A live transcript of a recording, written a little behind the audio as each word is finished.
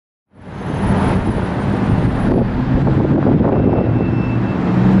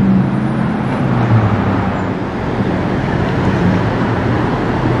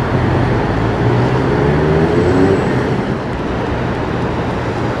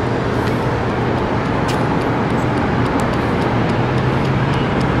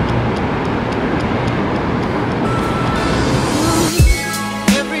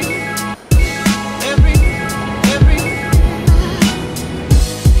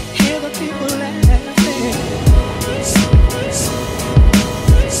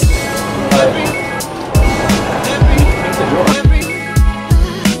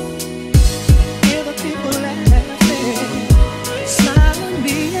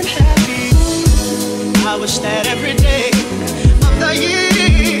I wish that every day of the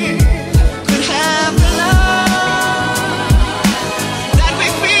year could have the love that we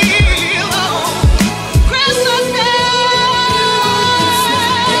feel on Christmas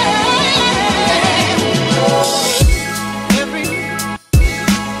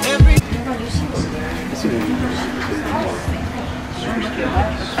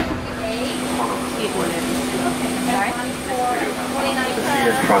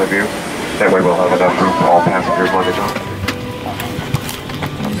in front of you. That way we'll have enough room for all passengers when they jump.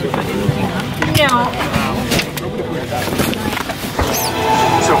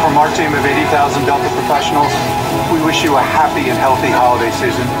 So from our team of 80,000 Delta professionals, we wish you a happy and healthy holiday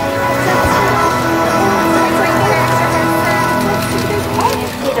season.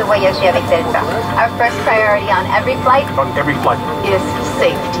 De voyager avec Delta. Our first priority on every flight is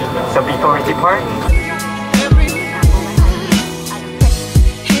safety. So before we depart,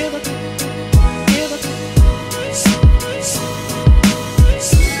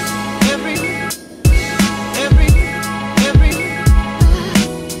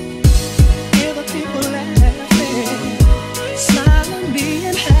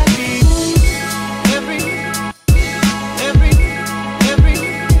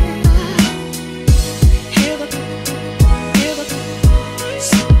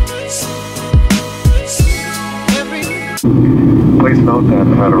 Please note that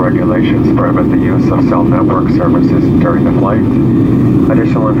federal regulations prohibit the use of cell network services during the flight.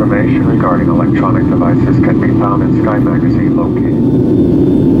 Additional information regarding electronic devices can be found in Sky Magazine located.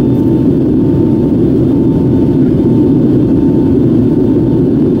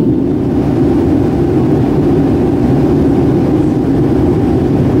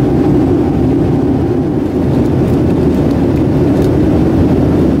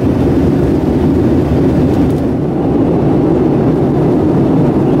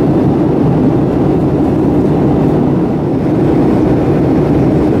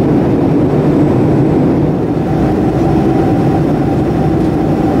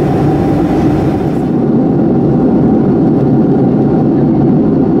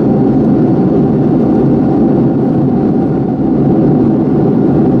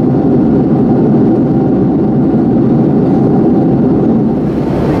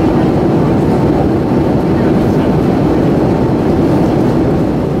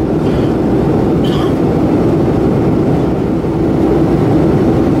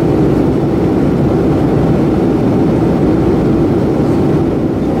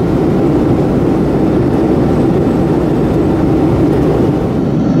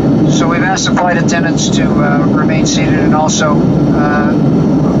 The flight attendants to remain seated, and also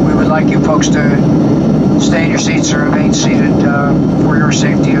we would like you folks to stay in your seats or remain seated for your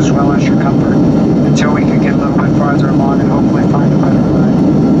safety as well as your comfort until we can get a little bit farther along and hopefully find a better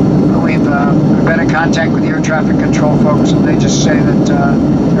ride. We've been in contact with the air traffic control folks, and they just say that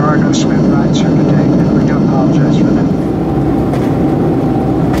there are no smooth rides here today, and we do apologize for that.